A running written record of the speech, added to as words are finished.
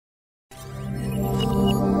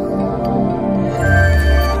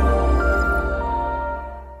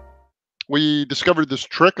we discovered this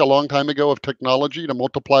trick a long time ago of technology to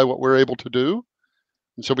multiply what we're able to do.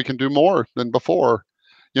 And so we can do more than before.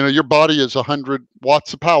 Your body is 100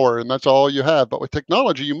 watts of power, and that's all you have. But with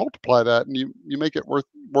technology, you multiply that, and you make it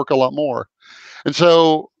work a lot more. And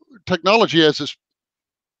so technology has this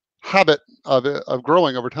habit of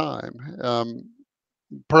growing over time,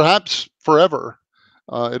 perhaps forever.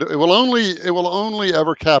 It will only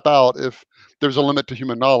ever cap out if there's a limit to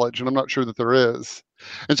human knowledge, and I'm not sure that there is.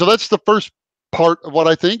 And so that's the first part of what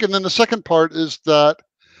I think. And then the second part is that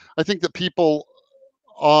I think that people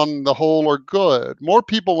on the whole are good. More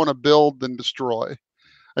people want to build than destroy.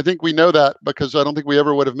 I think we know that because I don't think we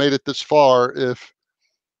ever would have made it this far if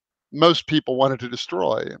most people wanted to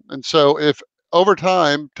destroy. And so if over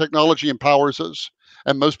time technology empowers us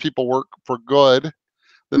and most people work for good,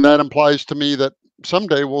 then that implies to me that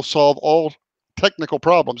someday we'll solve all technical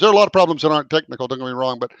problems. There are a lot of problems that aren't technical, don't get me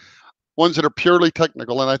wrong, but ones that are purely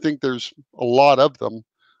technical, and I think there's a lot of them,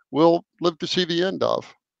 we'll live to see the end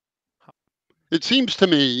of. It seems to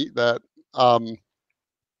me that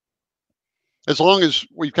as long as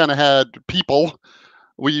we've kind of had people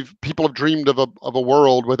have dreamed of a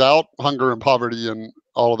world without hunger and poverty and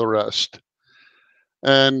all of the rest.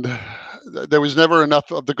 And there was never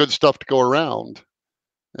enough of the good stuff to go around.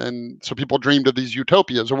 And so people dreamed of these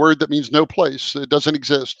utopias, a word that means no place. It doesn't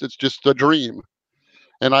exist. It's just a dream.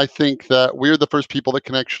 And I think that we're the first people that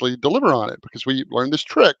can actually deliver on it because we learned this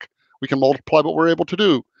trick. We can multiply what we're able to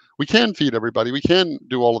do. We can feed everybody. We can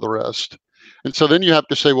do all of the rest. And so then you have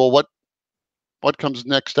to say, well, what comes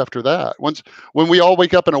next after that? When we all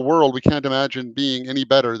wake up in a world we can't imagine being any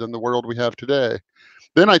better than the world we have today,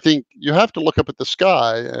 then I think you have to look up at the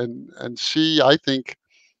sky and see, I think,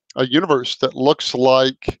 a universe that looks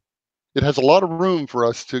like it has a lot of room for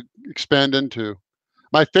us to expand into.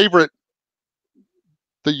 My favorite,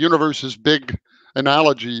 the universe's big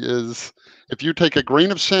analogy is if you take a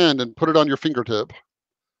grain of sand and put it on your fingertip,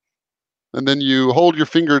 and then you hold your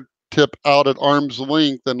fingertip out at arm's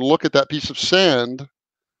length and look at that piece of sand,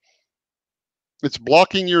 it's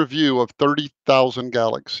blocking your view of 30,000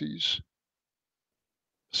 galaxies.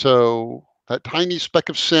 So that tiny speck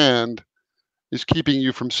of sand is keeping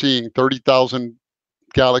you from seeing 30,000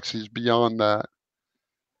 galaxies beyond that.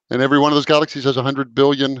 And every one of those galaxies has 100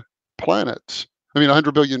 billion planets.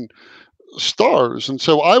 100 billion stars. And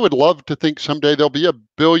so I would love to think someday there'll be 1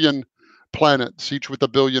 billion planets, each with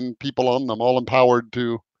 1 billion people on them, all empowered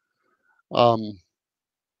to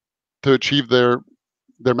achieve their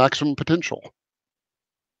maximum potential.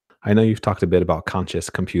 I know you've talked a bit about conscious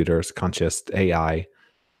computers, conscious AI.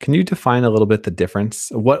 Can you define a little bit the difference?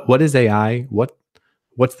 What is AI?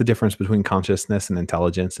 What's the difference between consciousness and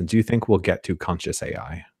intelligence? And do you think we'll get to conscious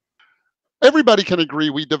AI? Everybody can agree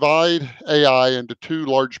we divide AI into two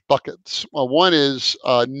large buckets. One is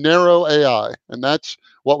narrow AI, and that's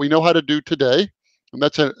what we know how to do today. And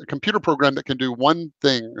that's a computer program that can do one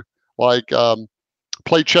thing, like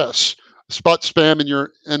play chess, spot spam in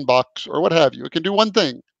your inbox, or what have you. It can do one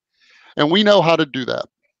thing. And we know how to do that.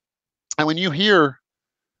 And when you hear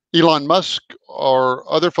Elon Musk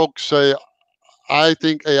or other folks say, I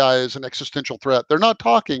think AI is an existential threat, they're not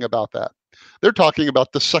talking about that. They're talking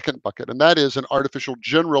about the second bucket, and that is an artificial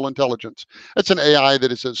general intelligence. It's an AI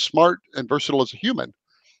that is as smart and versatile as a human.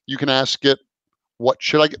 You can ask it, what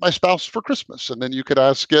should I get my spouse for Christmas? And then you could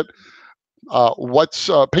ask it,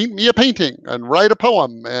 paint me a painting and write a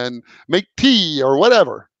poem and make tea or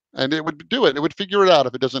whatever. And it would do it. It would figure it out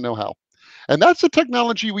if it doesn't know how. And that's a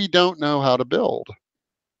technology we don't know how to build.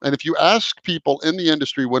 And if you ask people in the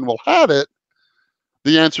industry when we'll have it,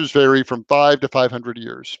 the answers vary from 5 to 500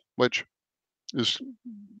 years, which is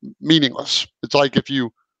meaningless. It's like if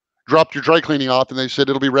you dropped your dry cleaning off and they said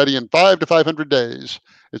it'll be ready in 5 to 500 days.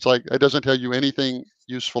 It's like it doesn't tell you anything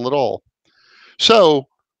useful at all. So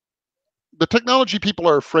the technology people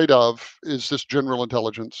are afraid of is this general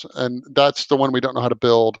intelligence, and that's the one we don't know how to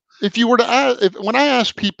build. If you were to ask, when I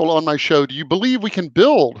ask people on my show, do you believe we can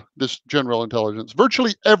build this general intelligence?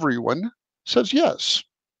 Virtually everyone says yes.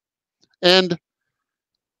 And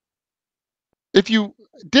if you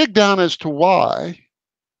dig down as to why,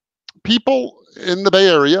 people in the Bay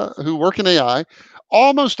Area who work in AI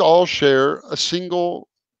almost all share a single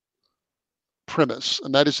premise,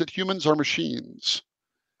 and that is that humans are machines.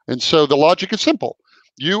 And so the logic is simple.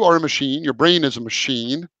 You are a machine, your brain is a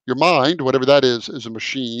machine, your mind, whatever that is a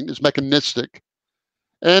machine, is mechanistic.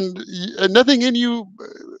 And nothing in you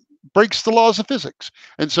breaks the laws of physics.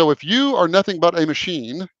 And so if you are nothing but a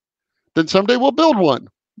machine, then someday we'll build one.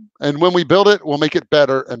 And when we build it, we'll make it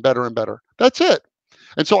better and better and better. That's it.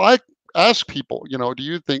 And so I ask people, do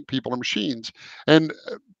you think people are machines? And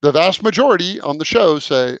the vast majority on the show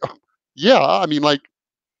say, Yeah, I mean, like,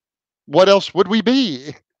 what else would we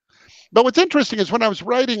be? But what's interesting is when I was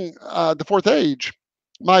writing The Fourth Age,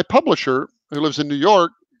 my publisher, who lives in New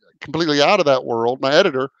York, completely out of that world, my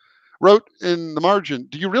editor, wrote in the margin,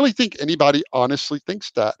 "Do you really think anybody honestly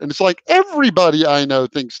thinks that?" And it's like, everybody I know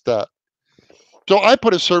thinks that. So I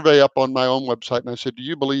put a survey up on my own website and I said, "Do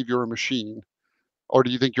you believe you're a machine? Or do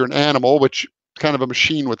you think you're an animal, which kind of a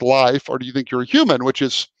machine with life? Or do you think you're a human, which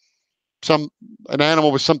is some an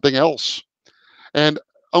animal with something else?" And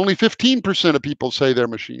only 15% of people say they're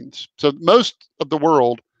machines. So most of the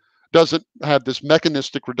world doesn't have this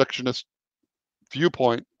mechanistic reductionist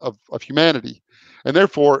viewpoint of humanity. And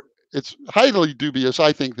therefore, it's highly dubious,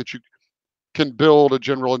 I think, that you can build a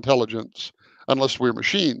general intelligence unless we're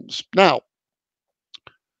machines. Now,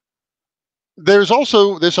 there's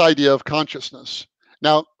also this idea of consciousness.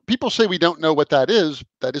 Now, people say we don't know what that is.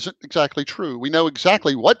 That isn't exactly true. We know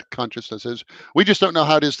exactly what consciousness is. We just don't know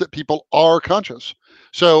how it is that people are conscious.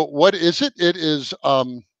 So, what is it? It is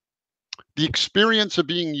the experience of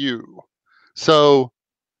being you. So,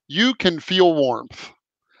 you can feel warmth.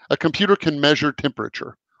 A computer can measure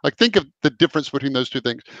temperature. Like, think of the difference between those two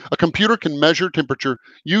things. A computer can measure temperature.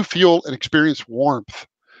 You feel and experience warmth.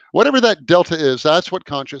 Whatever that delta is, that's what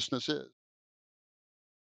consciousness is.